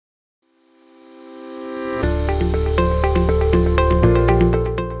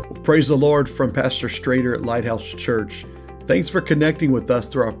Praise the Lord from Pastor Strader at Lighthouse Church. Thanks for connecting with us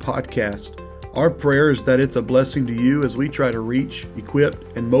through our podcast. Our prayer is that it's a blessing to you as we try to reach,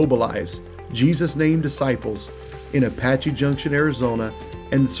 equip, and mobilize Jesus-named disciples in Apache Junction, Arizona,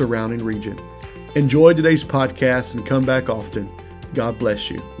 and the surrounding region. Enjoy today's podcast and come back often. God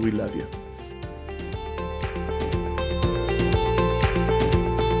bless you. We love you.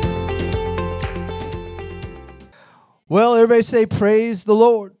 Well, everybody say praise the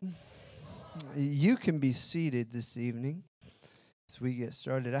Lord. You can be seated this evening as we get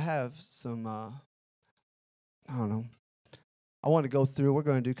started. I have some, I want to go through, we're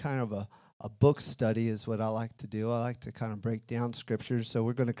going to do kind of a book study is what I like to do. I like to kind of break down scriptures, so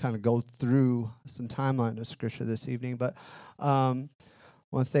we're going to kind of go through some timeline of scripture this evening. But I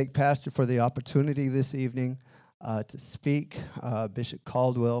want to thank Pastor for the opportunity this evening to speak, Bishop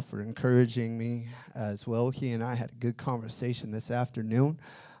Caldwell for encouraging me as well. He and I had a good conversation this afternoon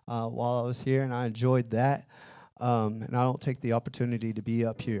while I was here, and I enjoyed that. And I don't take the opportunity to be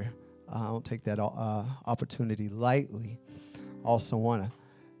up here. I don't take that opportunity lightly. Also want to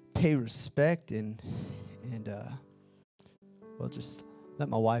pay respect and just let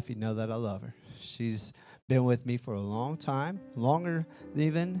my wifey know that I love her. She's been with me for a long time, longer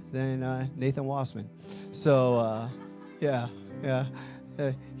even than Nathan Wassman. So, yeah.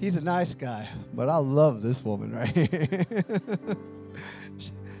 He's a nice guy, but I love this woman right here.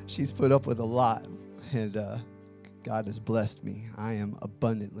 She's put up with a lot, and God has blessed me. I am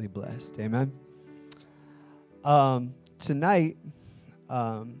abundantly blessed. Amen. Tonight,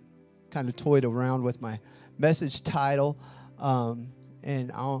 kind of toyed around with my message title, and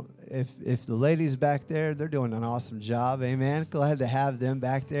if the ladies back there, they're doing an awesome job. Amen. Glad to have them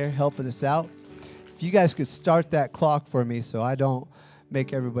back there helping us out. If you guys could start that clock for me so I don't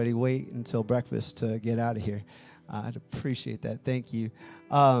make everybody wait until breakfast to get out of here, I'd appreciate that. Thank you.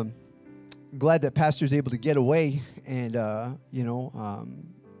 Glad that Pastor's able to get away, and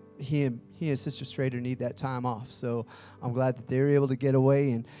he and Sister Strader need that time off. So I'm glad that they're able to get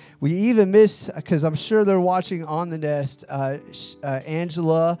away. And we even miss, because I'm sure they're watching on the nest,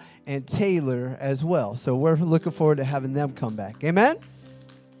 Angela and Taylor as well. So we're looking forward to having them come back. Amen?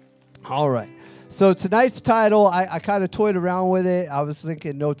 All right. So tonight's title, I kind of toyed around with it. I was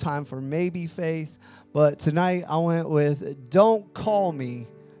thinking No Time for Maybe Faith. But tonight I went with Don't Call Me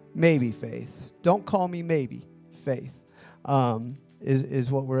Maybe Faith. Don't Call Me Maybe Faith.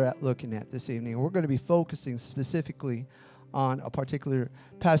 Is what we're looking at this evening. We're going to be focusing specifically on a particular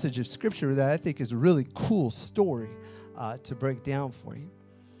passage of Scripture that I think is a really cool story to break down for you.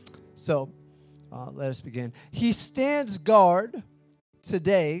 So let us begin. He stands guard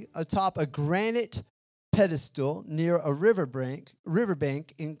today atop a granite pedestal near a riverbank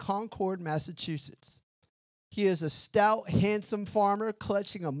in Concord, Massachusetts. He is a stout, handsome farmer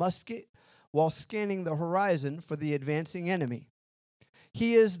clutching a musket while scanning the horizon for the advancing enemy.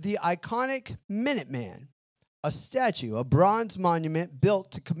 He is the iconic Minuteman, a statue, a bronze monument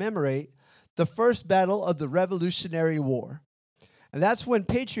built to commemorate the first battle of the Revolutionary War. And that's when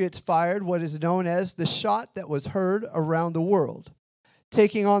patriots fired what is known as the shot that was heard around the world,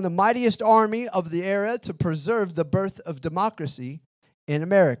 taking on the mightiest army of the era to preserve the birth of democracy in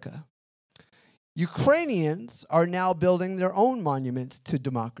America. Ukrainians are now building their own monuments to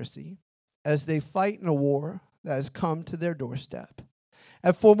democracy as they fight in a war that has come to their doorstep.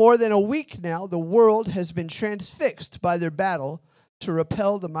 And for more than a week now, the world has been transfixed by their battle to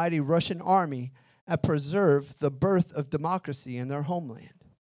repel the mighty Russian army and preserve the birth of democracy in their homeland.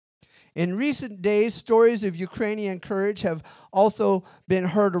 In recent days, stories of Ukrainian courage have also been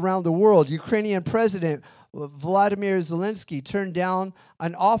heard around the world. Ukrainian President Vladimir Zelensky turned down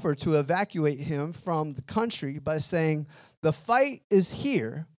an offer to evacuate him from the country by saying, "The fight is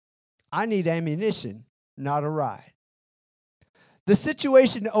here. I need ammunition, not a ride." The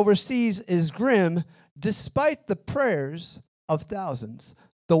situation overseas is grim despite the prayers of thousands.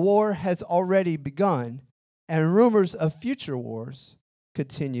 The war has already begun, and rumors of future wars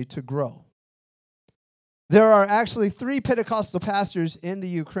continue to grow. There are actually 3 Pentecostal pastors in the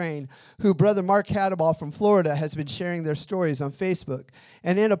Ukraine who Brother Mark Hadaball from Florida has been sharing their stories on Facebook.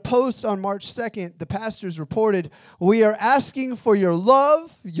 And in a post on March 2nd, the pastors reported, "We are asking for your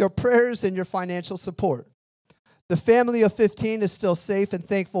love, your prayers, and your financial support. The family of 15 is still safe and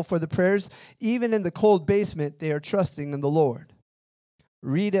thankful for the prayers. Even in the cold basement, they are trusting in the Lord.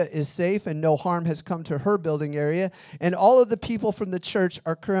 Rita is safe and no harm has come to her building area, and all of the people from the church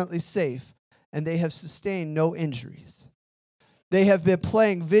are currently safe, and they have sustained no injuries. They have been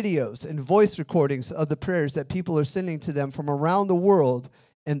playing videos and voice recordings of the prayers that people are sending to them from around the world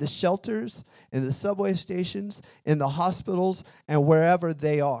in the shelters, in the subway stations, in the hospitals, and wherever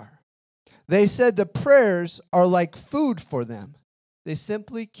they are. They said the prayers are like food for them. They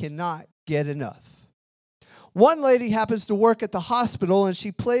simply cannot get enough. One lady happens to work at the hospital, and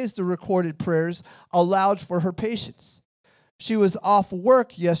she plays the recorded prayers aloud for her patients. She was off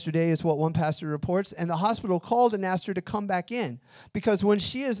work yesterday, is what one pastor reports, and the hospital called and asked her to come back in. Because when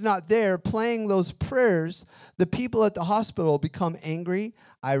she is not there playing those prayers, the people at the hospital become angry,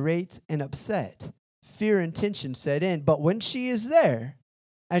 irate, and upset. Fear and tension set in. But when she is there,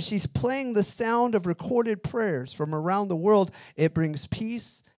 and she's playing the sound of recorded prayers from around the world, it brings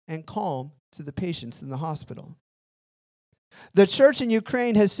peace and calm to the patients in the hospital. The church in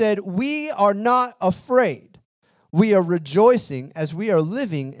Ukraine has said, we are not afraid. We are rejoicing as we are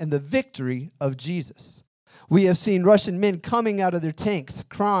living in the victory of Jesus. We have seen Russian men coming out of their tanks,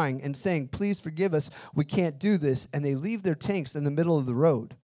 crying and saying, please forgive us, we can't do this. And they leave their tanks in the middle of the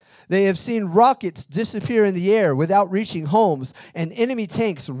road. They have seen rockets disappear in the air without reaching homes and enemy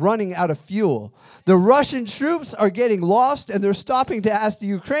tanks running out of fuel. The Russian troops are getting lost and they're stopping to ask the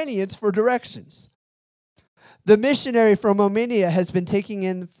Ukrainians for directions. The missionary from Romania has been taking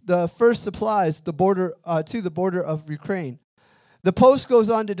in the first supplies to the border of Ukraine. The post goes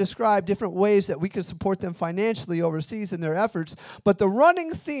on to describe different ways that we can support them financially overseas in their efforts, but the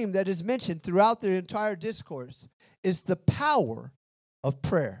running theme that is mentioned throughout the entire discourse is the power of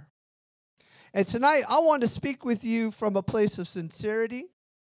prayer. And tonight, I want to speak with you from a place of sincerity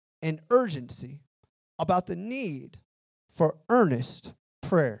and urgency about the need for earnest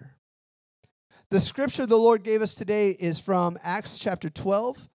prayer. The scripture the Lord gave us today is from Acts chapter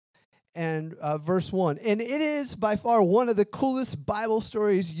 12 and verse 1. And it is by far one of the coolest Bible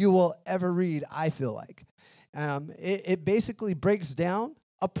stories you will ever read, I feel like. It basically breaks down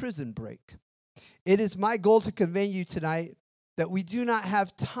a prison break. It is my goal to convey you tonight that we do not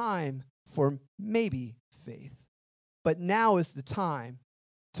have time for maybe faith, but now is the time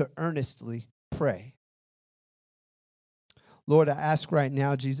to earnestly pray. Lord, I ask right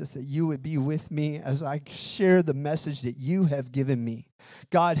now, Jesus, that you would be with me as I share the message that you have given me.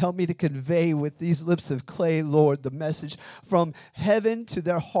 God, help me to convey with these lips of clay, Lord, the message from heaven to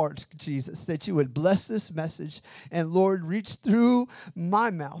their hearts, Jesus, that you would bless this message. And, Lord, reach through my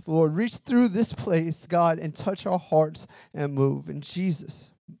mouth, Lord, reach through this place, God, and touch our hearts and move. In Jesus'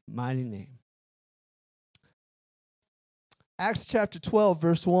 mighty name. Acts chapter 12,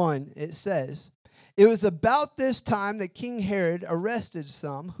 verse 1, it says, it was about this time that King Herod arrested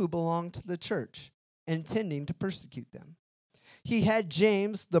some who belonged to the church, intending to persecute them. He had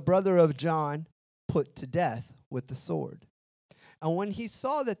James, the brother of John, put to death with the sword. And when he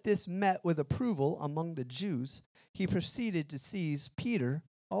saw that this met with approval among the Jews, he proceeded to seize Peter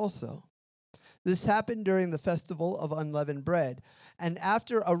also. This happened during the festival of unleavened bread. And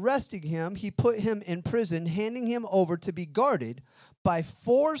after arresting him, he put him in prison, handing him over to be guarded by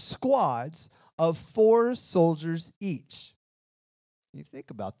 4 squads of 4 soldiers each. You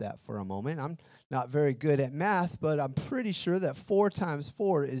think about that for a moment. I'm not very good at math, but I'm pretty sure that 4 times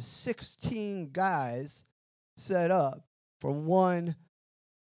 4 is 16 guys set up for one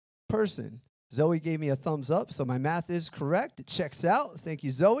person. Zoe gave me a thumbs up, so my math is correct. It checks out. Thank you,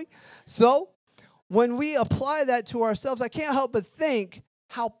 Zoe. So when we apply that to ourselves, I can't help but think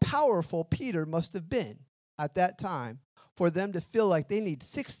how powerful Peter must have been at that time for them to feel like they need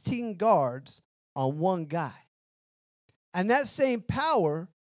 16 guards on one guy. And that same power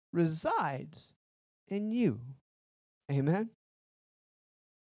resides in you. Amen?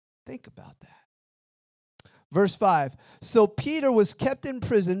 Think about that. Verse 5. So Peter was kept in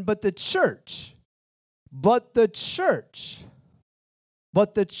prison, but the church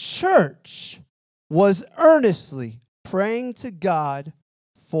was earnestly praying to God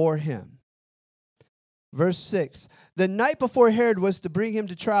for him. Verse 6, the night before Herod was to bring him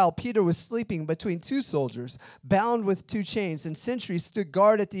to trial, Peter was sleeping between 2 soldiers, bound with 2 chains, and sentries stood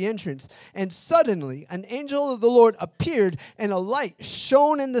guard at the entrance. And suddenly an angel of the Lord appeared, and a light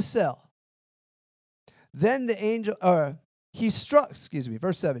shone in the cell. Then the angel, verse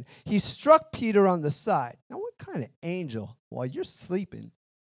 7, he struck Peter on the side. Now what kind of angel, while you're sleeping,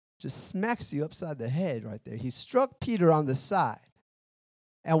 just smacks you upside the head right there? He struck Peter on the side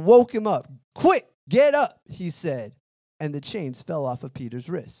and woke him up. Quick! Get up, he said, and the chains fell off of Peter's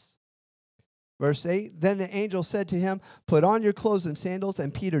wrists. Verse 8, then the angel said to him, put on your clothes and sandals,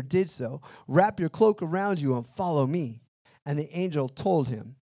 and Peter did so. Wrap your cloak around you and follow me. And the angel told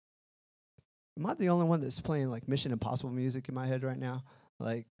him, am I the only one that's playing like Mission Impossible music in my head right now?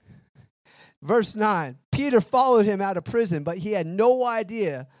 Verse 9, Peter followed him out of prison, but he had no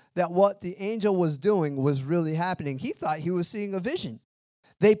idea that what the angel was doing was really happening. He thought he was seeing a vision.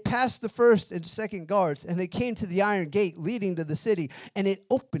 They passed the first and second guards, and they came to the iron gate leading to the city, and it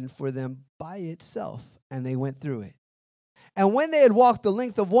opened for them by itself, and they went through it. And when they had walked the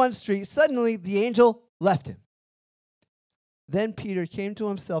length of one street, suddenly the angel left him. Then Peter came to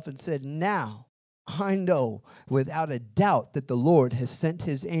himself and said, "Now I know without a doubt that the Lord has sent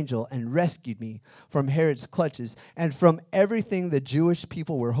his angel and rescued me from Herod's clutches and from everything the Jewish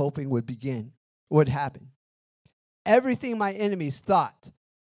people were hoping would happen. Everything my enemies thought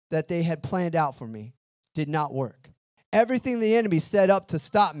that they had planned out for me did not work. Everything the enemy set up to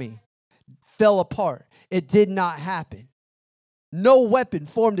stop me fell apart. It did not happen. No weapon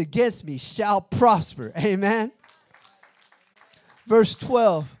formed against me shall prosper." Amen. Verse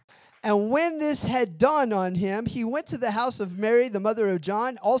 12. And when this had dawned on him, he went to the house of Mary, the mother of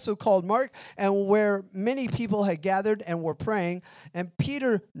John, also called Mark, and where many people had gathered and were praying. And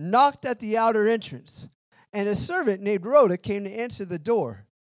Peter knocked at the outer entrance. And a servant named Rhoda came to answer the door.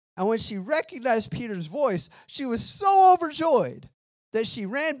 And when she recognized Peter's voice, she was so overjoyed that she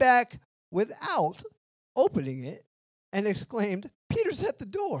ran back without opening it and exclaimed, "Peter's at the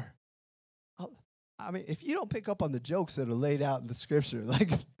door." I mean, if you don't pick up on the jokes that are laid out in the scripture,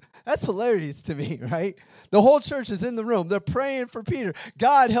 like, that's hilarious to me, right? The whole church is in the room. They're praying for Peter.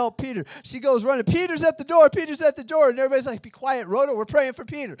 God help Peter. She goes running, "Peter's at the door, Peter's at the door." And everybody's like, "Be quiet, Rhoda, we're praying for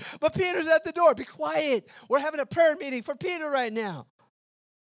Peter." But Peter's at the door. Be quiet. We're having a prayer meeting for Peter right now.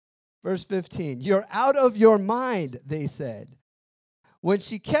 Verse 15, "You're out of your mind," they said. When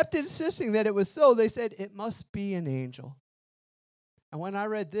she kept insisting that it was so, they said, "It must be an angel." And when I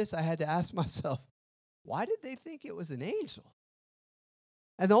read this, I had to ask myself, why did they think it was an angel?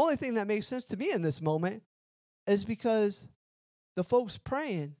 And the only thing that makes sense to me in this moment is because the folks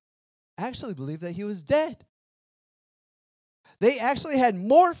praying actually believed that he was dead. They actually had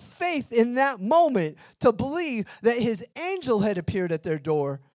more faith in that moment to believe that his angel had appeared at their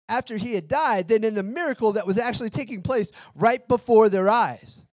door after he had died than in the miracle that was actually taking place right before their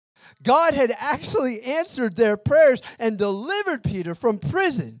eyes. God had actually answered their prayers and delivered Peter from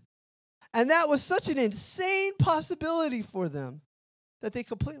prison. And that was such an insane possibility for them that they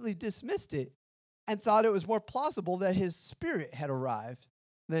completely dismissed it and thought it was more plausible that his spirit had arrived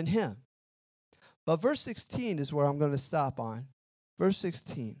than him. But verse 16 is where I'm going to stop on. Verse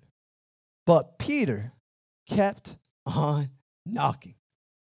 16. But Peter kept on knocking.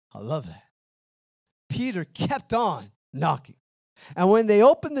 I love that. Peter kept on knocking. And when they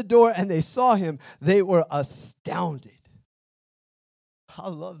opened the door and they saw him, they were astounded. I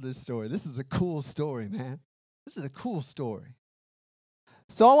love this story. This is a cool story, man. This is a cool story.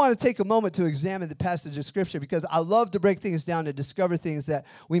 So I want to take a moment to examine the passage of Scripture because I love to break things down and discover things that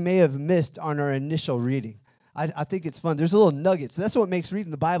we may have missed on our initial reading. I think it's fun. There's little nuggets. That's what makes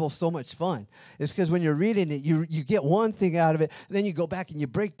reading the Bible so much fun. It's because when you're reading it, you get one thing out of it, and then you go back and you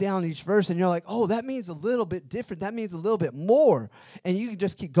break down each verse, and you're like, oh, that means a little bit different. That means a little bit more. And you can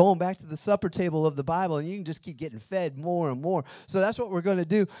just keep going back to the supper table of the Bible, and you can just keep getting fed more and more. So that's what we're going to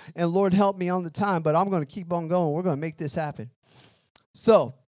do, and Lord help me on the time, but I'm going to keep on going. We're going to make this happen.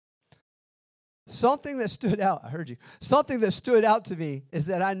 So, something that stood out, I heard you. Something that stood out to me is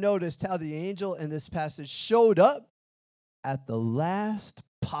that I noticed how the angel in this passage showed up at the last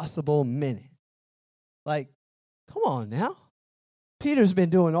possible minute. Like, come on now. Peter's been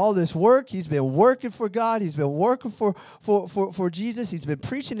doing all this work. He's been working for God. He's been working for Jesus. He's been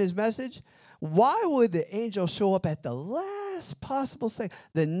preaching his message. Why would the angel show up at the last possible second,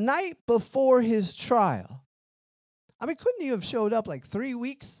 the night before his trial? I mean, couldn't he have showed up like 3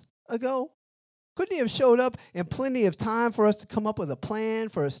 weeks ago? Couldn't he have showed up in plenty of time for us to come up with a plan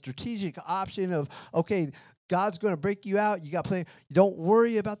for a strategic option of, okay, God's going to break you out. You got plan. Don't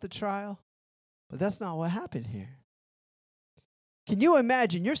worry about the trial. But that's not what happened here. Can you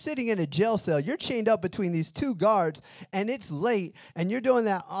imagine? You're sitting in a jail cell. You're chained up between these two guards, and it's late, and you're doing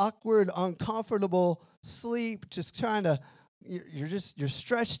that awkward, uncomfortable sleep, just trying to, you're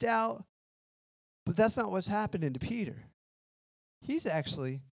stretched out. But that's not what's happening to Peter. He's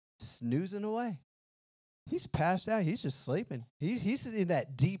actually snoozing away. He's passed out. He's just sleeping. He's in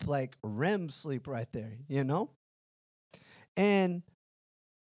that deep, like, REM sleep right there, you know? And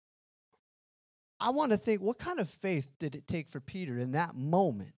I want to think, what kind of faith did it take for Peter in that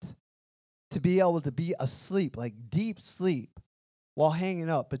moment to be able to be asleep, like deep sleep, while hanging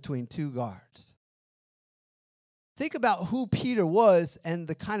up between two guards? Think about who Peter was and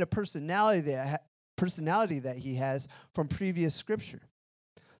the kind of personality that he has from previous scripture.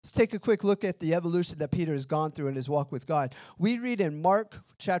 Let's take a quick look at the evolution that Peter has gone through in his walk with God. We read in Mark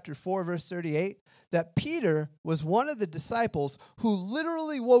chapter 4, verse 38, that Peter was one of the disciples who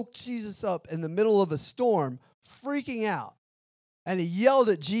literally woke Jesus up in the middle of a storm, freaking out. And he yelled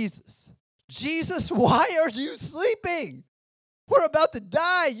at Jesus, Jesus, why are you sleeping? We're about to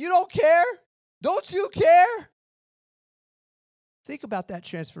die. You don't care? Don't you care? Think about that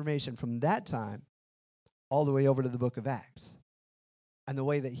transformation from that time all the way over to the book of Acts. And the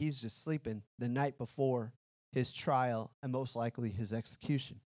way that he's just sleeping the night before his trial and most likely his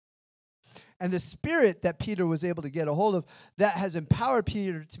execution. And the spirit that Peter was able to get a hold of, that has empowered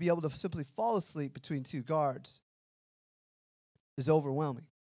Peter to be able to simply fall asleep between two guards, is overwhelming.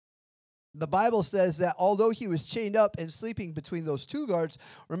 The Bible says that although he was chained up and sleeping between those two guards,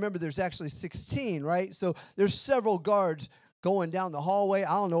 remember there's actually 16, right? So there's several guards going down the hallway.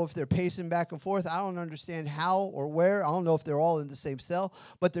 I don't know if they're pacing back and forth. I don't understand how or where. I don't know if they're all in the same cell.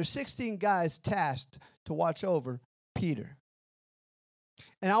 But there's 16 guys tasked to watch over Peter.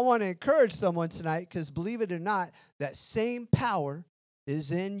 And I want to encourage someone tonight, because believe it or not, that same power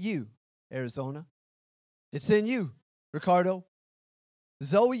is in you, Arizona. It's in you, Ricardo.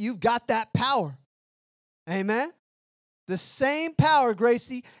 Zoe, you've got that power. Amen? The same power,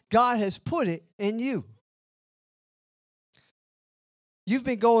 Gracie, God has put it in you. You've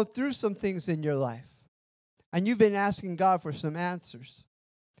been going through some things in your life, and you've been asking God for some answers.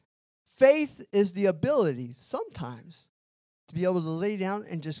 Faith is the ability, sometimes, to be able to lay down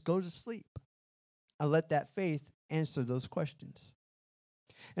and just go to sleep and let that faith answer those questions.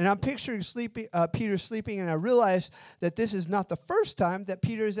 And I'm picturing Peter sleeping, and I realize that this is not the first time that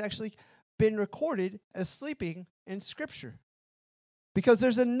Peter has actually been recorded as sleeping in Scripture. Because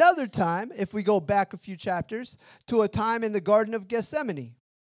there's another time, if we go back a few chapters, to a time in the Garden of Gethsemane.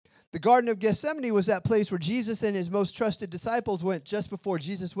 The Garden of Gethsemane was that place where Jesus and his most trusted disciples went just before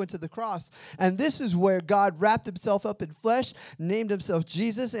Jesus went to the cross. And this is where God wrapped himself up in flesh, named himself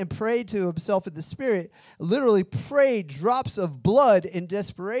Jesus, and prayed to himself in the Spirit. Literally prayed drops of blood in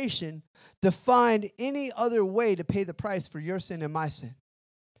desperation to find any other way to pay the price for your sin and my sin.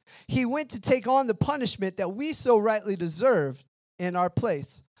 He went to take on the punishment that we so rightly deserved in our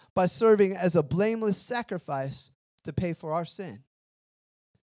place by serving as a blameless sacrifice to pay for our sin.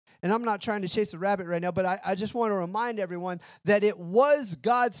 And I'm not trying to chase a rabbit right now, but I just want to remind everyone that it was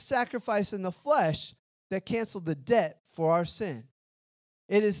God's sacrifice in the flesh that canceled the debt for our sin.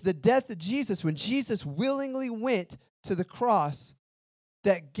 It is the death of Jesus, when Jesus willingly went to the cross,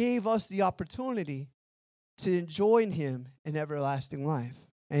 that gave us the opportunity to join him in everlasting life.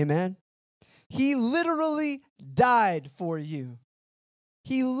 Amen? He literally died for you.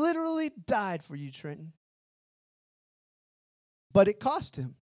 He literally died for you, Trenton. But it cost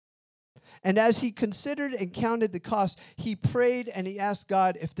him. And as he considered and counted the cost, he prayed and he asked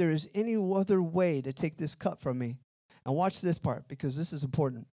God if there is any other way to take this cup from me. And watch this part, because this is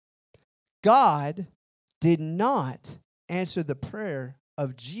important. God did not answer the prayer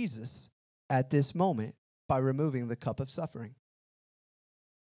of Jesus at this moment by removing the cup of suffering.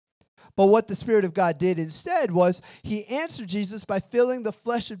 But what the Spirit of God did instead was he answered Jesus by filling the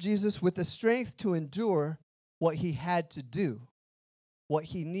flesh of Jesus with the strength to endure what he had to do, what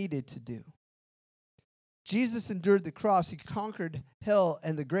he needed to do. Jesus endured the cross. He conquered hell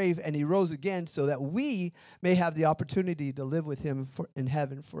and the grave, and he rose again so that we may have the opportunity to live with him in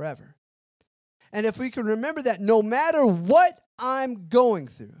heaven forever. And if we can remember that no matter what I'm going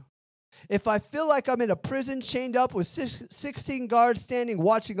through, if I feel like I'm in a prison chained up with 16 guards standing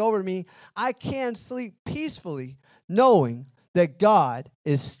watching over me, I can sleep peacefully knowing that God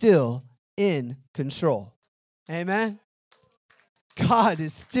is still in control. Amen? God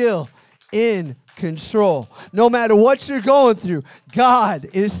is still in control. No matter what you're going through, God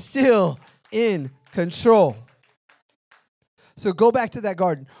is still in control. So go back to that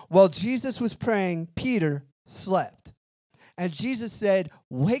garden. While Jesus was praying, Peter slept. And Jesus said,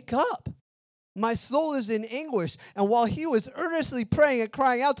 "Wake up. My soul is in anguish." And while he was earnestly praying and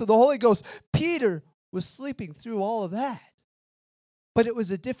crying out to the Holy Ghost, Peter was sleeping through all of that. But it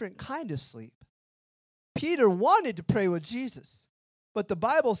was a different kind of sleep. Peter wanted to pray with Jesus. But the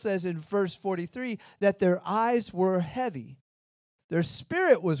Bible says in verse 43 that their eyes were heavy. Their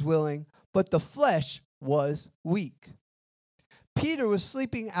spirit was willing, but the flesh was weak. Peter was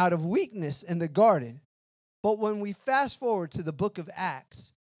sleeping out of weakness in the garden. But when we fast forward to the book of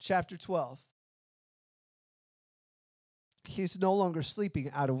Acts, chapter 12, he's no longer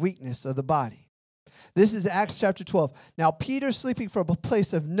sleeping out of weakness of the body. This is Acts chapter 12. Now, Peter's sleeping from a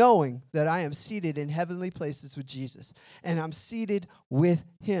place of knowing that I am seated in heavenly places with Jesus, and I'm seated with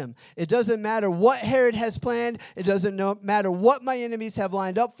him. It doesn't matter what Herod has planned. It doesn't matter what my enemies have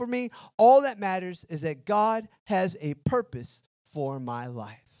lined up for me. All that matters is that God has a purpose for my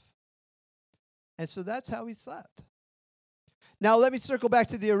life. And so that's how he slept. Now, let me circle back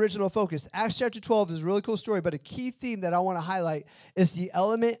to the original focus. Acts chapter 12 is a really cool story, but a key theme that I want to highlight is the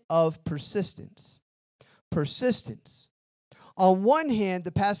element of persistence. Persistence. On one hand,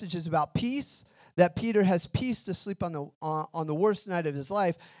 the passage is about peace, that Peter has peace to sleep on the worst night of his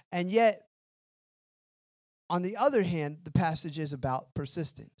life, and yet, on the other hand, the passage is about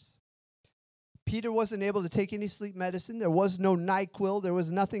persistence. Peter wasn't able to take any sleep medicine. There was no NyQuil. There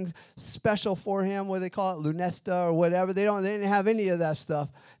was nothing special for him, what they call it, Lunesta or whatever. They didn't have any of that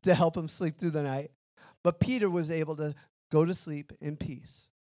stuff to help him sleep through the night. But Peter was able to go to sleep in peace.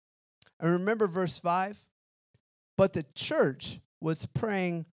 And remember verse 5? But the church was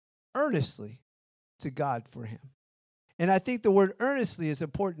praying earnestly to God for him. And I think the word earnestly is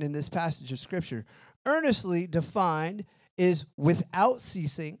important in this passage of Scripture. Earnestly defined is without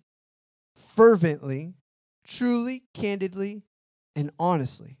ceasing, fervently, truly, candidly, and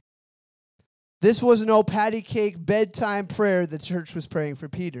honestly. This was no patty cake bedtime prayer the church was praying for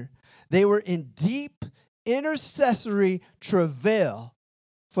Peter. They were in deep intercessory travail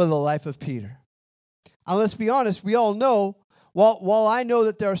for the life of Peter. And let's be honest, we all know, while I know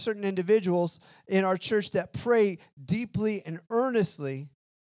that there are certain individuals in our church that pray deeply and earnestly,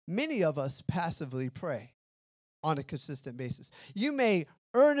 many of us passively pray on a consistent basis. You may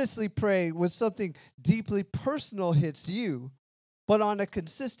earnestly pray when something deeply personal hits you, but on a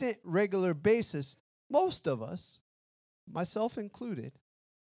consistent, regular basis, most of us, myself included,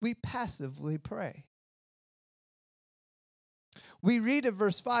 we passively pray. We read in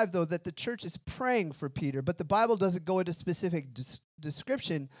verse 5, though, that the church is praying for Peter, but the Bible doesn't go into specific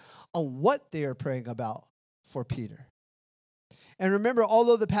description on what they are praying about for Peter. And remember,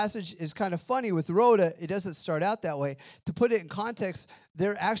 although the passage is kind of funny with Rhoda, it doesn't start out that way. To put it in context,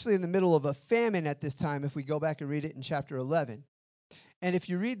 they're actually in the middle of a famine at this time if we go back and read it in chapter 11. And if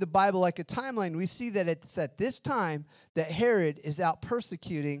you read the Bible like a timeline, we see that it's at this time that Herod is out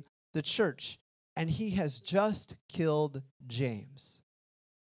persecuting the church. And he has just killed James.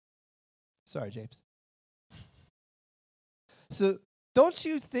 Sorry, James. So don't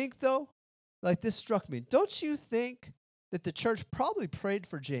you think, though, like this struck me, don't you think that the church probably prayed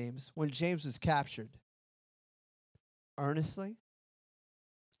for James when James was captured? Earnestly?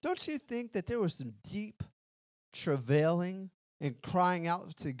 Don't you think that there was some deep travailing and crying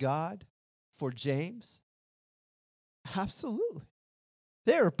out to God for James? Absolutely.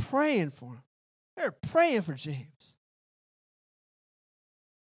 They were praying for him. They were praying for James.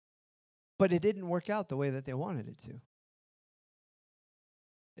 But it didn't work out the way that they wanted it to.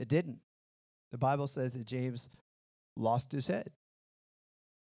 It didn't. The Bible says that James lost his head.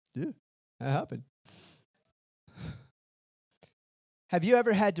 Yeah, that happened. Have you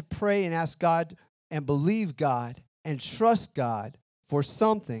ever had to pray and ask God and believe God and trust God for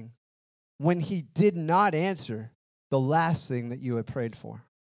something when he did not answer the last thing that you had prayed for?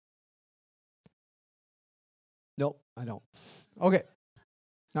 Nope, I don't. Okay,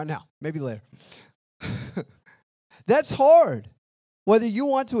 not now, maybe later. That's hard. Whether you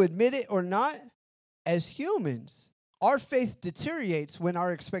want to admit it or not, as humans, our faith deteriorates when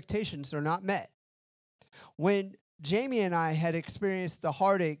our expectations are not met. When Jamie and I had experienced the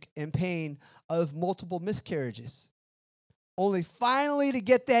heartache and pain of multiple miscarriages, only finally to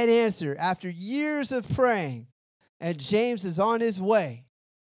get that answer after years of praying, and James is on his way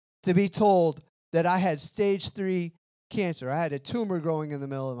to be told that I had stage 3 cancer. I had a tumor growing in the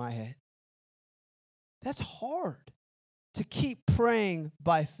middle of my head. That's hard to keep praying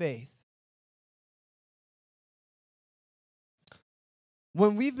by faith.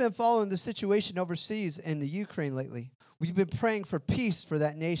 When we've been following the situation overseas in the Ukraine lately, we've been praying for peace for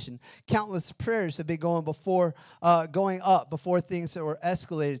that nation. Countless prayers have been going up before things were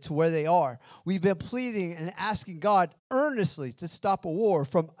escalated to where they are. We've been pleading and asking God earnestly to stop a war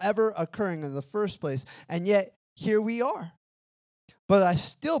from ever occurring in the first place. And yet, here we are. But I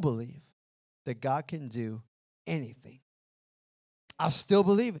still believe that God can do anything. I still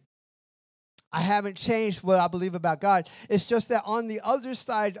believe it. I haven't changed what I believe about God. It's just that on the other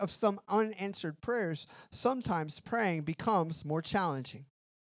side of some unanswered prayers, sometimes praying becomes more challenging.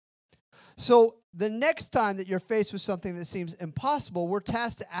 So the next time that you're faced with something that seems impossible, we're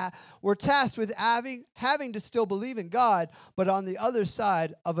tasked with having to still believe in God, but on the other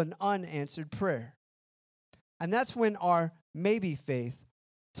side of an unanswered prayer. And that's when our maybe faith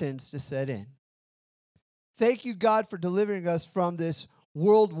tends to set in. Thank you, God, for delivering us from this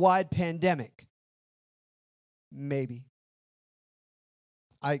worldwide pandemic. Maybe.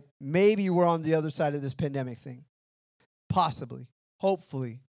 Maybe we're on the other side of this pandemic thing. Possibly.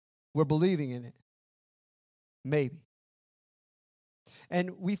 Hopefully. We're believing in it. Maybe.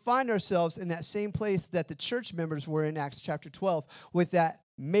 And we find ourselves in that same place that the church members were in Acts chapter 12 with that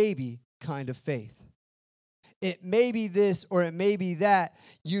maybe kind of faith. It may be this or it may be that,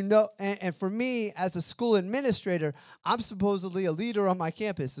 and for me as a school administrator, I'm supposedly a leader on my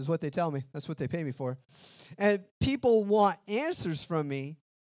campus is what they tell me. That's what they pay me for. And people want answers from me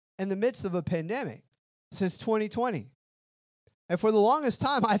in the midst of a pandemic since 2020. And for the longest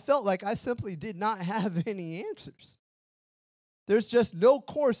time, I felt like I simply did not have any answers. There's just no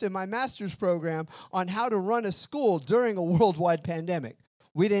course in my master's program on how to run a school during a worldwide pandemic.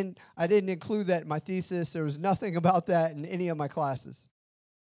 I didn't include that in my thesis. There was nothing about that in any of my classes.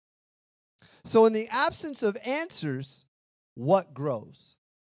 So in the absence of answers, what grows?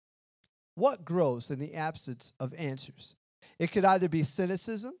 What grows in the absence of answers? It could either be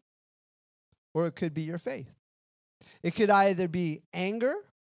cynicism or it could be your faith. It could either be anger,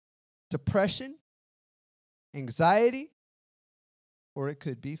 depression, anxiety, or it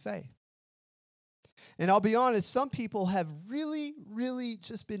could be faith. And I'll be honest, some people have really, really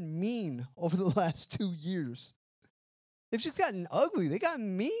just been mean over the last 2 years. They've just gotten ugly. They got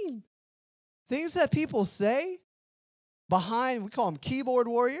mean. Things that people say behind, we call them keyboard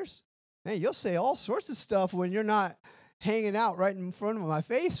warriors. Man, you'll say all sorts of stuff when you're not hanging out right in front of my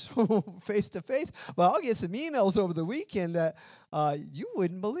face, face to face. But I'll get some emails over the weekend that you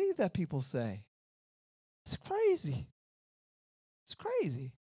wouldn't believe that people say. It's crazy. It's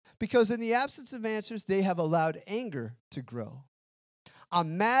crazy. Because in the absence of answers, they have allowed anger to grow.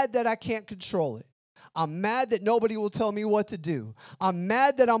 I'm mad that I can't control it. I'm mad that nobody will tell me what to do. I'm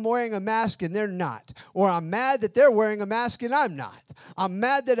mad that I'm wearing a mask and they're not. Or I'm mad that they're wearing a mask and I'm not. I'm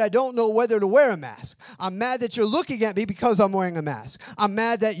mad that I don't know whether to wear a mask. I'm mad that you're looking at me because I'm wearing a mask. I'm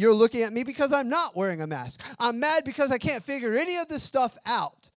mad that you're looking at me because I'm not wearing a mask. I'm mad because I can't figure any of this stuff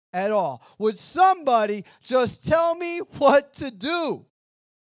out at all. Would somebody just tell me what to do?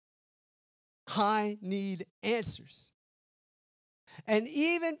 I need answers. And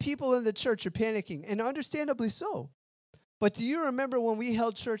even people in the church are panicking, and understandably so. But do you remember when we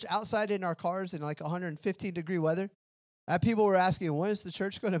held church outside in our cars in like 115-degree weather? And people were asking, when is the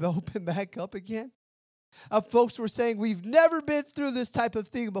church going to open back up again? Folks were saying, we've never been through this type of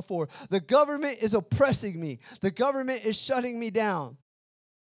thing before. The government is oppressing me. The government is shutting me down.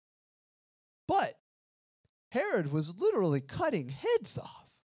 But Herod was literally cutting heads off.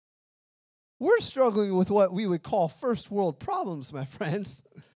 We're struggling with what we would call first world problems, my friends.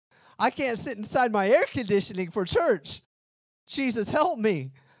 I can't sit inside my air conditioning for church. Jesus, help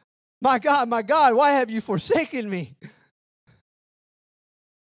me. My God, why have you forsaken me?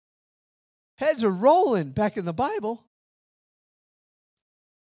 Heads are rolling back in the Bible.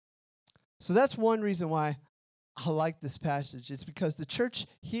 So that's one reason why I like this passage. It's because the church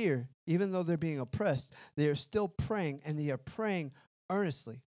here, even though they're being oppressed, they are still praying, and they are praying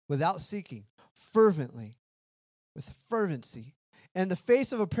earnestly, without seeking, fervently, with fervency. In the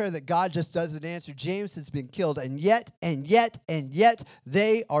face of a prayer that God just doesn't answer, James has been killed, and yet,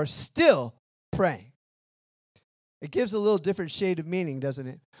 they are still praying. It gives a little different shade of meaning, doesn't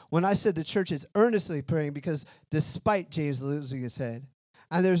it? When I said the church is earnestly praying, because despite James losing his head,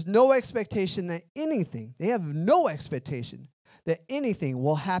 and there's no expectation that anything, they have no expectation that anything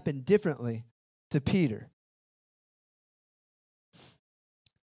will happen differently to Peter.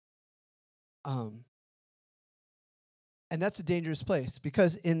 And that's a dangerous place,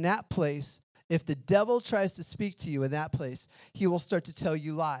 because in that place, if the devil tries to speak to you in that place, he will start to tell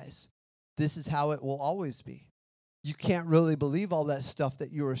you lies. This is how it will always be. You can't really believe all that stuff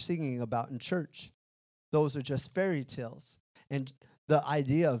that you were singing about in church. Those are just fairy tales. And the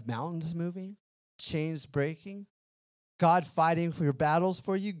idea of mountains moving, chains breaking, God fighting for your battles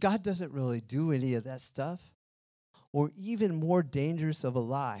for you, God doesn't really do any of that stuff. Or even more dangerous of a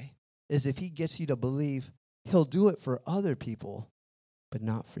lie is if he gets you to believe he'll do it for other people, but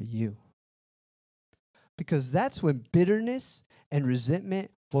not for you. Because that's when bitterness and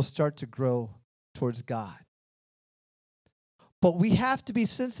resentment will start to grow towards God. But we have to be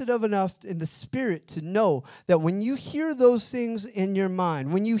sensitive enough in the spirit to know that when you hear those things in your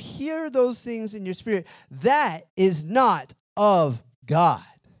mind, when you hear those things in your spirit, that is not of God.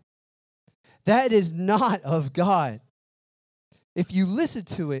 That is not of God. If you listen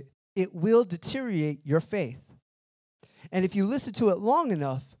to it, it will deteriorate your faith. And if you listen to it long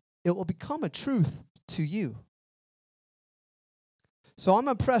enough, it will become a truth to you. So I'm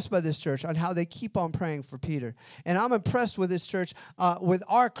impressed by this church on how they keep on praying for Peter. And I'm impressed with this church, with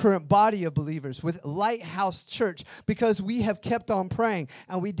our current body of believers, with Lighthouse Church, because we have kept on praying,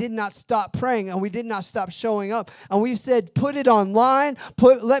 and we did not stop praying, and we did not stop showing up. And we said, put it online,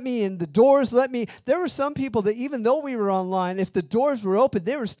 let me in the doors, There were some people that even though we were online, if the doors were open,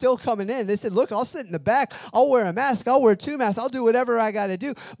 they were still coming in. They said, look, I'll sit in the back, I'll wear a mask, I'll wear 2 masks, I'll do whatever I got to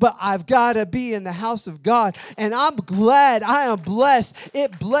do, but I've got to be in the house of God. And I'm glad, I am blessed.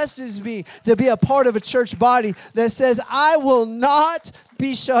 It blesses me to be a part of a church body that says, I will not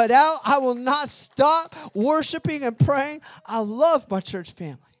be shut out. I will not stop worshiping and praying. I love my church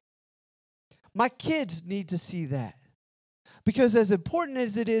family. My kids need to see that. Because as important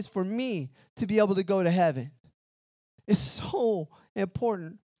as it is for me to be able to go to heaven, it's so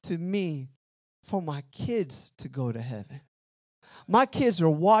important to me for my kids to go to heaven. My kids are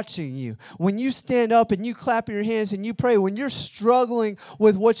watching you. When you stand up and you clap your hands and you pray, when you're struggling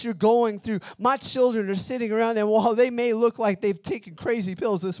with what you're going through, my children are sitting around, and while they may look like they've taken crazy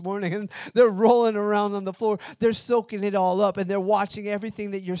pills this morning and they're rolling around on the floor, they're soaking it all up, and they're watching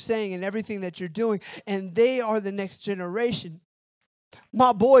everything that you're saying and everything that you're doing, and they are the next generation.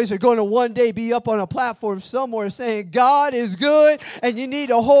 My boys are going to one day be up on a platform somewhere saying, God is good and you need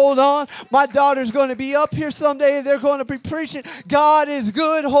to hold on. My daughter's going to be up here someday and they're going to be preaching, God is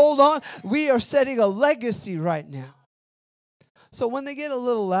good, hold on. We are setting a legacy right now. So when they get a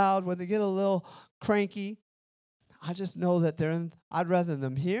little loud, when they get a little cranky, I just know that I'd rather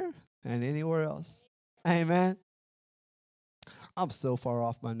them here than anywhere else. Amen. I'm so far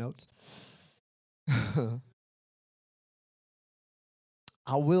off my notes.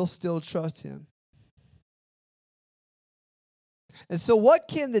 I will still trust him. And so what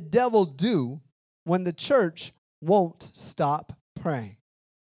can the devil do when the church won't stop praying?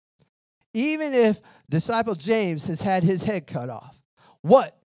 Even if disciple James has had his head cut off,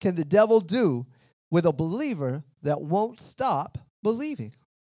 what can the devil do with a believer that won't stop believing?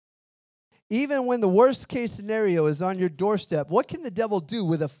 Even when the worst case scenario is on your doorstep, what can the devil do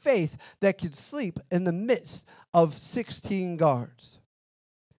with a faith that can sleep in the midst of 16 guards?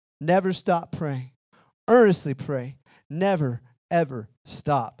 Never stop praying. Earnestly pray. Never, ever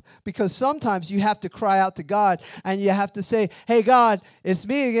stop. Because sometimes you have to cry out to God and you have to say, hey, God, it's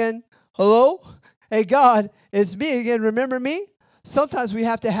me again. Hello? Hey, God, it's me again. Remember me? Sometimes we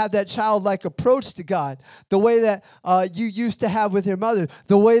have to have that childlike approach to God, the way that you used to have with your mother,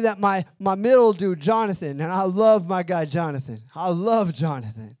 the way that my middle dude, Jonathan, and I love my guy, Jonathan. I love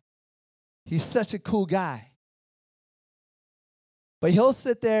Jonathan. He's such a cool guy. But he'll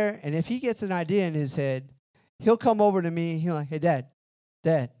sit there, and if he gets an idea in his head, he'll come over to me, and he'll like, hey, Dad,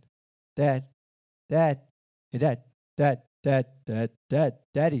 hey, Dad, Daddy.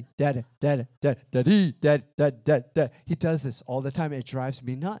 He does this all the time. It drives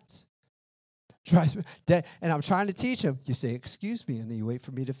me nuts. And I'm trying to teach him. You say, excuse me, and then you wait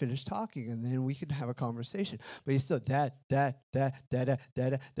for me to finish talking, and then we can have a conversation. But he's still, Dad. He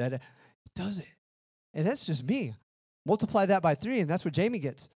does it. And that's just me. Multiply that by 3, and that's what Jamie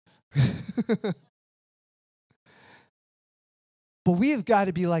gets. But we have got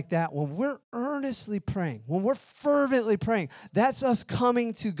to be like that when we're earnestly praying, when we're fervently praying. That's us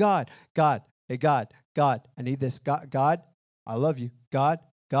coming to God. God, hey, God, I need this. God, I love you. God.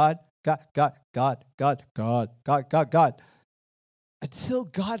 Until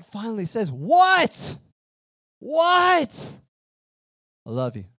God finally says, what? I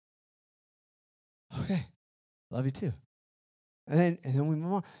love you. Okay. Love you too. And then we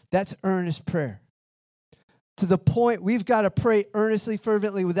move on. That's earnest prayer. To the point, we've got to pray earnestly,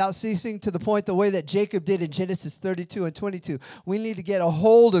 fervently, without ceasing, to the point the way that Jacob did in Genesis 32 and 22. We need to get a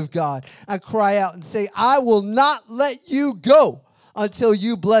hold of God and cry out and say, I will not let you go until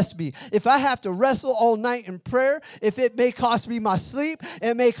you bless me. If I have to wrestle all night in prayer, if it may cost me my sleep,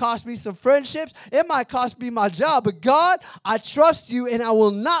 it may cost me some friendships, it might cost me my job, but God, I trust you and I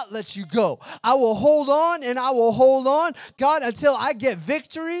will not let you go. I will hold on and I will hold on, God, until I get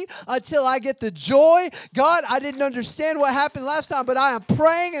victory, until I get the joy. God, I didn't understand what happened last time, but I am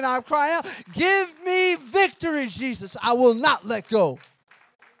praying and I'm crying out, give me victory, Jesus. I will not let go.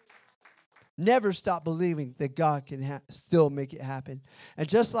 Never stop believing that God can still make it happen. And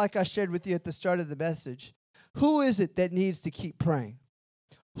just like I shared with you at the start of the message, who is it that needs to keep praying?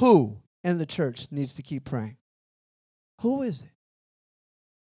 Who in the church needs to keep praying? Who is it?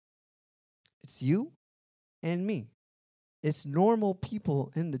 It's you and me. It's normal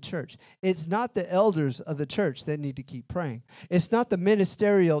people in the church. It's not the elders of the church that need to keep praying. It's not the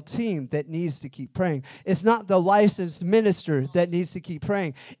ministerial team that needs to keep praying. It's not the licensed minister that needs to keep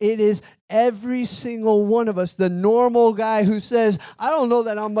praying. It is every single one of us, the normal guy who says, I don't know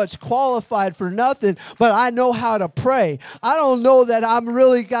that I'm much qualified for nothing, but I know how to pray. I don't know that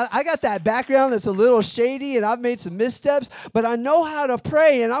I got that background that's a little shady and I've made some missteps, but I know how to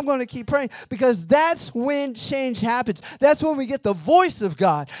pray and I'm going to keep praying, because that's when change happens. That's when we get the voice of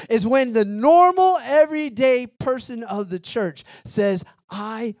God, is when the normal, everyday person of the church says,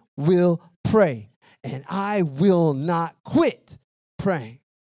 I will pray and I will not quit praying.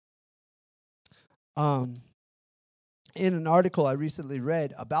 In an article I recently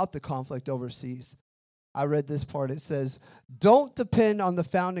read about the conflict overseas, I read this part. It says, don't depend on the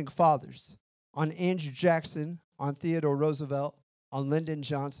founding fathers, on Andrew Jackson, on Theodore Roosevelt, on Lyndon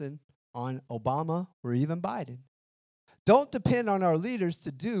Johnson, on Obama, or even Biden. Don't depend on our leaders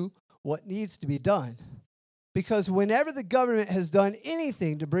to do what needs to be done. Because whenever the government has done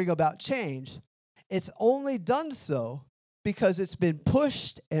anything to bring about change, it's only done so because it's been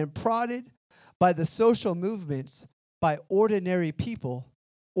pushed and prodded by the social movements, by ordinary people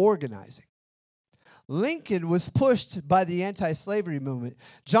organizing. Lincoln was pushed by the anti-slavery movement.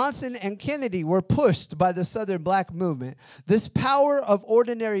 Johnson and Kennedy were pushed by the Southern Black movement. This power of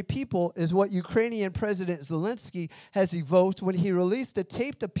ordinary people is what Ukrainian President Zelensky has evoked when he released a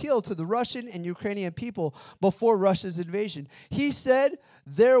taped appeal to the Russian and Ukrainian people before Russia's invasion. He said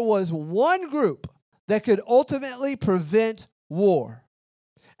there was one group that could ultimately prevent war,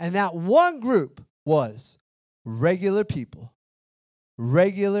 and that one group was regular people.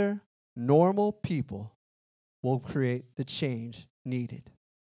 Regular, normal people will create the change needed.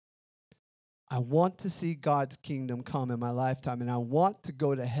 I want to see God's kingdom come in my lifetime, and I want to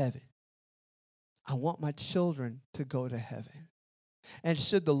go to heaven. I want my children to go to heaven. And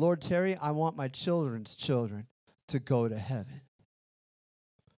should the Lord tarry, I want my children's children to go to heaven.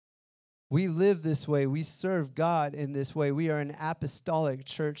 We live this way. We serve God in this way. We are an apostolic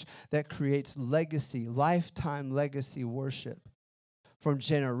church that creates legacy, lifetime legacy worship from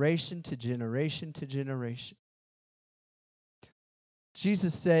generation to generation to generation.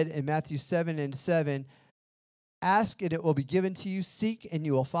 Jesus said in Matthew 7:7, ask and it will be given to you, seek and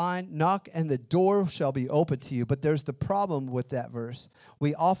you will find, knock and the door shall be open to you. But there's the problem with that verse.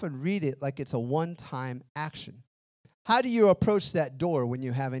 We often read it like it's a one-time action. How do you approach that door when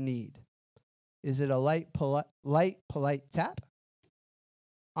you have a need? Is it a light, polite tap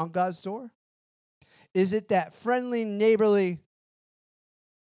on God's door? Is it that friendly, neighborly?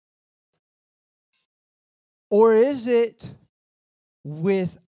 Or is it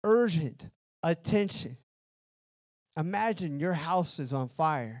with urgent attention? Imagine your house is on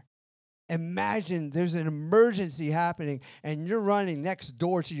fire. Imagine there's an emergency happening and you're running next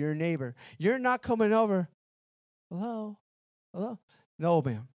door to your neighbor. You're not coming over. Hello? Hello? No,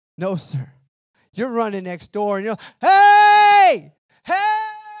 ma'am. No, sir. You're running next door and you're, hey! Hey!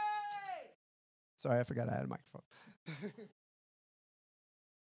 Sorry, I forgot I had a microphone.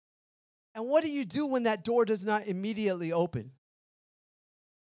 And what do you do when that door does not immediately open?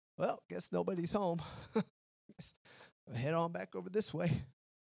 Well, guess nobody's home. Head on back over this way.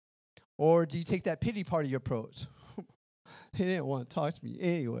 Or do you take that pity party approach? They didn't want to talk to me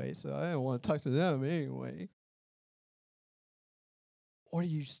anyway, so I didn't want to talk to them anyway. Or do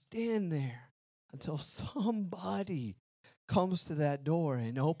you stand there until somebody comes to that door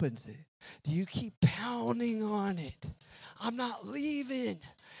and opens it? Do you keep pounding on it? I'm not leaving.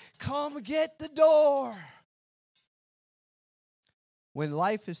 Come get the door. When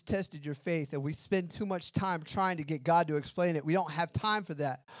life has tested your faith and we spend too much time trying to get God to explain it, we don't have time for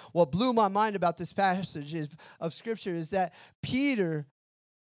that. What blew my mind about this passage of Scripture is that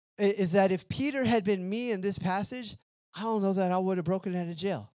if Peter had been me in this passage, I don't know that I would have broken out of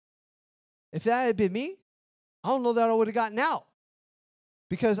jail. If that had been me, I don't know that I would have gotten out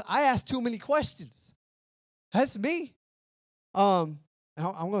because I asked too many questions. That's me. I'm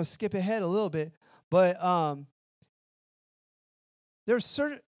going to skip ahead a little bit, but there's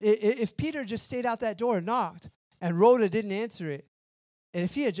certain. If Peter just stayed out that door and knocked, and Rhoda didn't answer it, and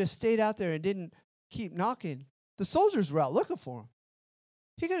if he had just stayed out there and didn't keep knocking, the soldiers were out looking for him.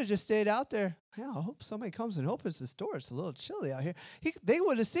 He could have just stayed out there. Yeah, I hope somebody comes and opens this door. It's a little chilly out here. They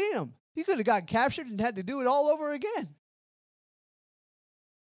would have seen him. He could have gotten captured and had to do it all over again.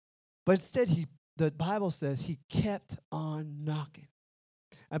 But instead, the Bible says he kept on knocking.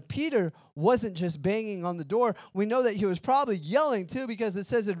 And Peter wasn't just banging on the door. We know that he was probably yelling too, because it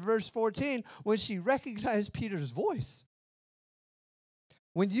says in verse 14, when she recognized Peter's voice.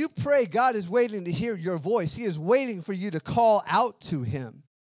 When you pray, God is waiting to hear your voice. He is waiting for you to call out to him.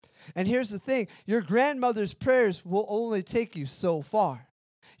 And here's the thing. Your grandmother's prayers will only take you so far.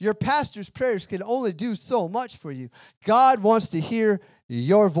 Your pastor's prayers can only do so much for you. God wants to hear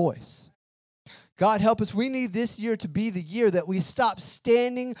your voice. God help us. We need this year to be the year that we stop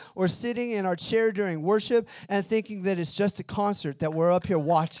standing or sitting in our chair during worship and thinking that it's just a concert that we're up here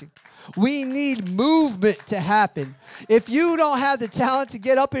watching. We need movement to happen. If you don't have the talent to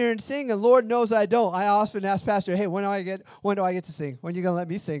get up here and sing, and Lord knows I don't, I often ask Pastor, hey, when do I get to sing? When are you going to let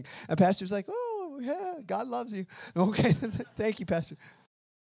me sing? And Pastor's like, oh, yeah, God loves you. Okay, thank you, Pastor.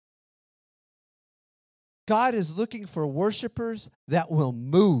 God is looking for worshipers that will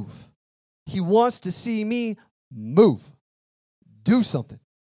move. He wants to see me move. Do something.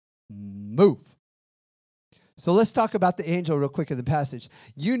 Move. So let's talk about the angel real quick in the passage.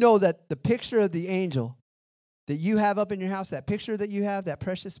 You know that the picture of the angel that you have up in your house, that picture that you have, that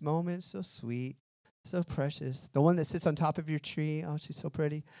precious moment, so sweet, so precious. The one that sits on top of your tree, oh, she's so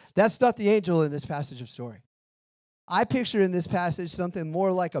pretty. That's not the angel in this passage of story. I picture in this passage something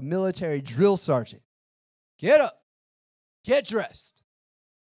more like a military drill sergeant. Get up. Get dressed.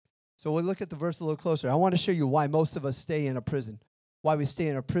 So we'll look at the verse a little closer. I want to show you why most of us stay in a prison. Why we stay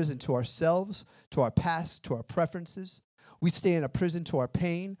in a prison to ourselves, to our past, to our preferences. We stay in a prison to our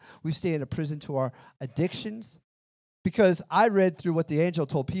pain. We stay in a prison to our addictions. Because I read through what the angel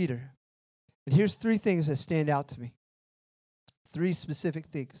told Peter. And here's 3 things that stand out to me. 3 specific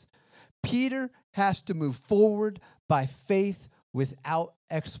things. Peter has to move forward by faith without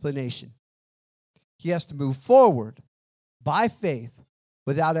explanation. He has to move forward by faith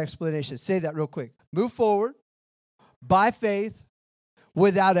without explanation. Say that real quick. Move forward by faith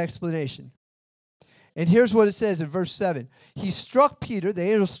without explanation. And here's what it says in verse 7. He struck Peter, the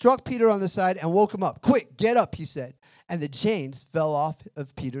angel struck Peter on the side and woke him up. Quick, get up, he said. And the chains fell off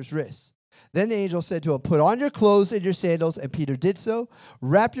of Peter's wrists. Then the angel said to him, put on your clothes and your sandals. And Peter did so.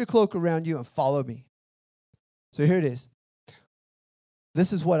 Wrap your cloak around you and follow me. So here it is.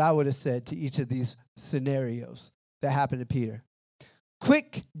 This is what I would have said to each of these scenarios that happened to Peter.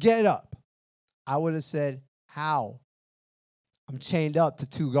 Quick, get up. I would have said, how? I'm chained up to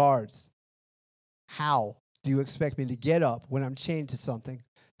 2 guards. How do you expect me to get up when I'm chained to something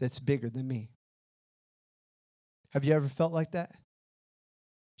that's bigger than me? Have you ever felt like that?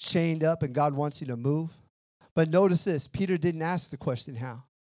 Chained up and God wants you to move? But notice this, Peter didn't ask the question how.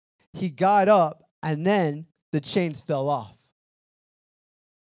 He got up and then the chains fell off.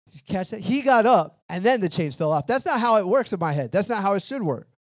 You catch that? He got up, and then the chains fell off. That's not how it works in my head. That's not how it should work.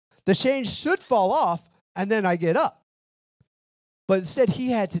 The chains should fall off, and then I get up. But instead,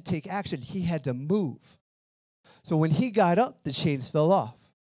 he had to take action. He had to move. So when he got up, the chains fell off.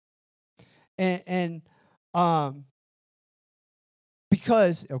 Because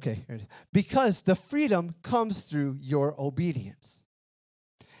the freedom comes through your obedience.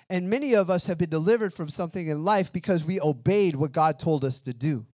 And many of us have been delivered from something in life because we obeyed what God told us to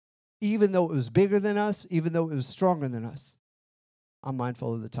do. Even though it was bigger than us, even though it was stronger than us. I'm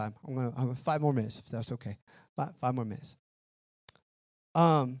mindful of the time. I'm 5 more minutes, if that's okay. 5 more minutes.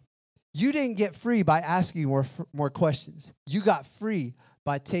 You didn't get free by asking more questions. You got free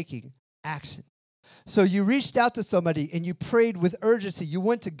by taking action. So you reached out to somebody and you prayed with urgency. You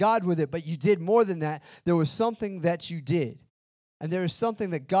went to God with it, but you did more than that. There was something that you did. And there is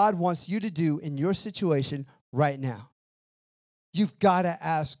something that God wants you to do in your situation right now. You've got to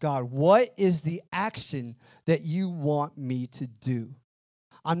ask God, what is the action that you want me to do?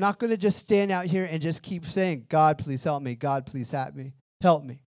 I'm not going to just stand out here and just keep saying, God, please help me. God, please help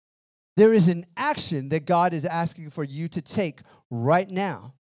me. There is an action that God is asking for you to take right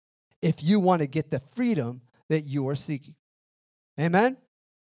now if you want to get the freedom that you are seeking. Amen?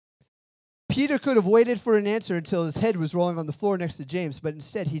 Peter could have waited for an answer until his head was rolling on the floor next to James, but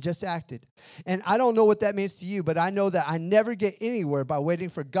instead he just acted. And I don't know what that means to you, but I know that I never get anywhere by waiting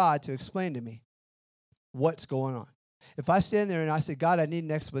for God to explain to me what's going on. If I stand there and I say, God, I need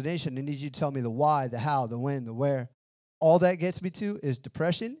an explanation, I need you to tell me the why, the how, the when, the where, all that gets me to is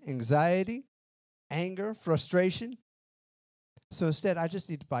depression, anxiety, anger, frustration. So instead, I just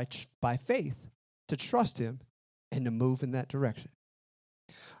need to, by faith, to trust him and to move in that direction.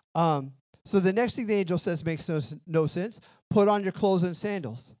 So the next thing the angel says makes no sense. Put on your clothes and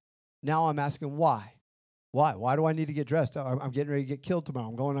sandals. Now I'm asking why? Why? Why do I need to get dressed? I'm getting ready to get killed tomorrow.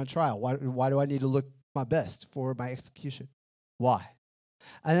 I'm going on trial. Why do I need to look my best for my execution? Why?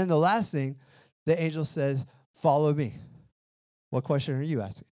 And then the last thing, the angel says, follow me. What question are you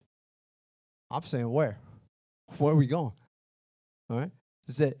asking? I'm saying where? Where are we going? All right?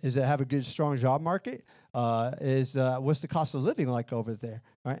 Is it have a good, strong job market? What's the cost of living like over there?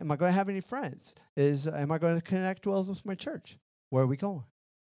 All right? Am I going to have any friends? Am I going to connect well with my church? Where are we going?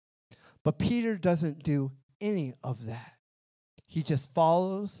 But Peter doesn't do any of that. He just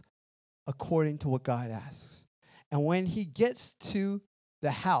follows according to what God asks. And when he gets to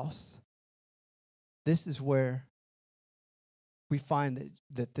the house, this is where we find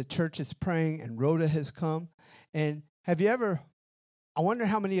that the church is praying and Rhoda has come. And I wonder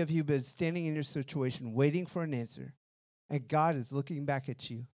how many of you have been standing in your situation waiting for an answer, and God is looking back at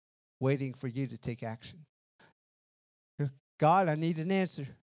you, waiting for you to take action. God, I need an answer.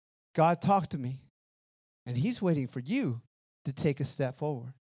 God, talk to me. And he's waiting for you to take a step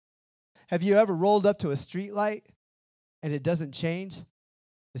forward. Have you ever rolled up to a street light and it doesn't change?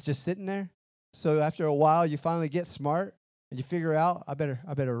 It's just sitting there. So after a while, you finally get smart and you figure out, I better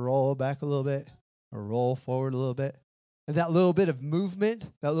roll back a little bit or roll forward a little bit. And that little bit of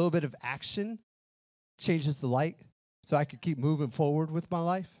movement, that little bit of action changes the light so I could keep moving forward with my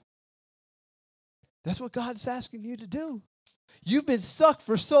life. That's what God's asking you to do. You've been stuck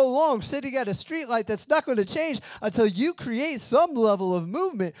for so long sitting at a streetlight that's not going to change until you create some level of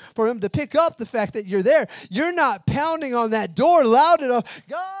movement for him to pick up the fact that you're there. You're not pounding on that door loud enough.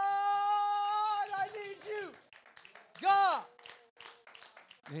 God, I need you. God.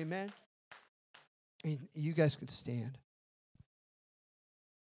 Amen. And you guys can stand.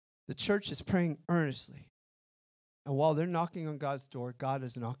 The church is praying earnestly. And while they're knocking on God's door, God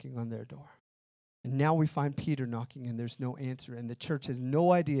is knocking on their door. And now we find Peter knocking and there's no answer. And the church has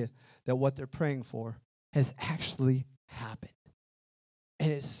no idea that what they're praying for has actually happened.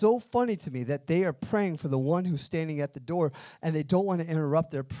 And it's so funny to me that they are praying for the one who's standing at the door and they don't want to interrupt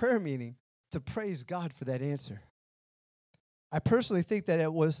their prayer meeting to praise God for that answer. I personally think that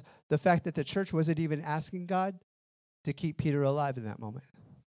it was the fact that the church wasn't even asking God to keep Peter alive in that moment.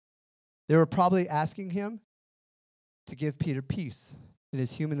 They were probably asking him to give Peter peace in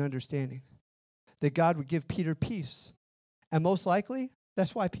his human understanding. That God would give Peter peace. And most likely,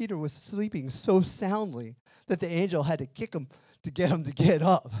 that's why Peter was sleeping so soundly that the angel had to kick him to get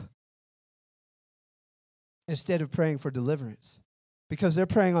up. Instead of praying for deliverance. Because they're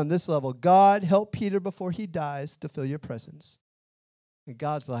praying on this level, God, help Peter before he dies to feel your presence. And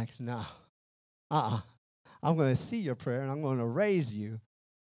God's like, nah, I'm going to see your prayer and I'm going to raise you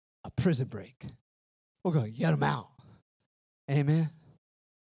a prison break. We're going to get him out. Amen.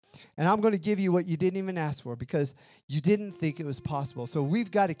 And I'm going to give you what you didn't even ask for because you didn't think it was possible. So we've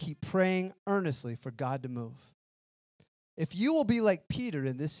got to keep praying earnestly for God to move. If you will be like Peter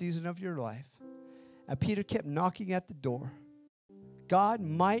in this season of your life, and Peter kept knocking at the door, God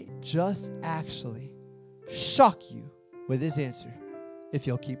might just actually shock you with his answer if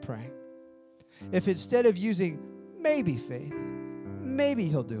you'll keep praying. If instead of using maybe faith, maybe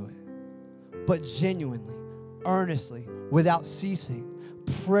he'll do it, but genuinely, earnestly, without ceasing,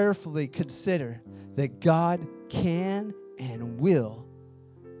 prayerfully consider that God can and will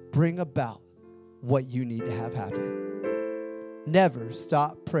bring about what you need to have happen. Never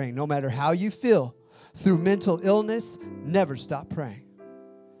stop praying. No matter how you feel through mental illness, never stop praying.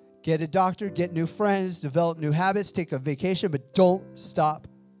 Get a doctor, get new friends, develop new habits, take a vacation, but don't stop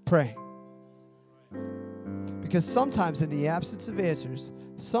praying. Because sometimes in the absence of answers,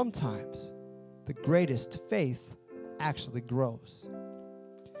 sometimes the greatest faith actually grows.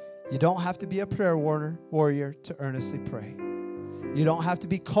 You don't have to be a prayer warrior to earnestly pray. You don't have to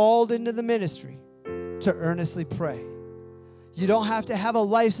be called into the ministry to earnestly pray. You don't have to have a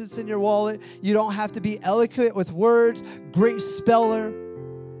license in your wallet. You don't have to be eloquent with words, great speller,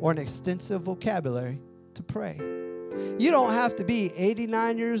 or an extensive vocabulary to pray. You don't have to be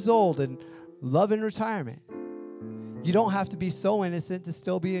 89 years old and love in retirement. You don't have to be so innocent to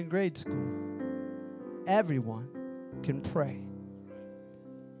still be in grade school. Everyone can pray.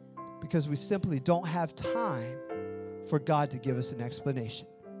 Because we simply don't have time for God to give us an explanation.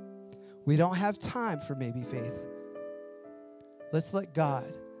 We don't have time for maybe faith. Let's let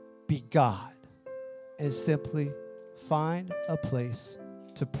God be God and simply find a place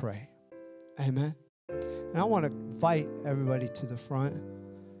to pray. Amen. And I want to invite everybody to the front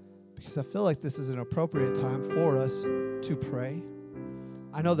because I feel like this is an appropriate time for us to pray.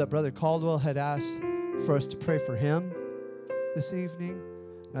 I know that Brother Caldwell had asked for us to pray for him this evening.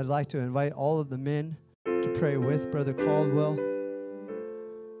 And I'd like to invite all of the men to pray with Brother Caldwell.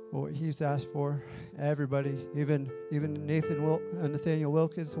 What he's asked for, everybody, even Nathaniel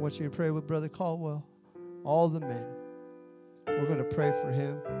Wilkins, I want you to pray with Brother Caldwell. All the men. We're going to pray for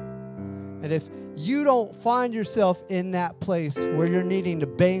him. And if you don't find yourself in that place where you're needing to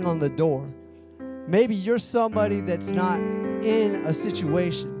bang on the door, maybe you're somebody that's not in a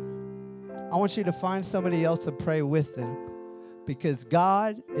situation, I want you to find somebody else to pray with them, because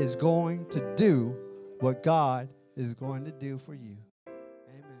God is going to do what God is going to do for you.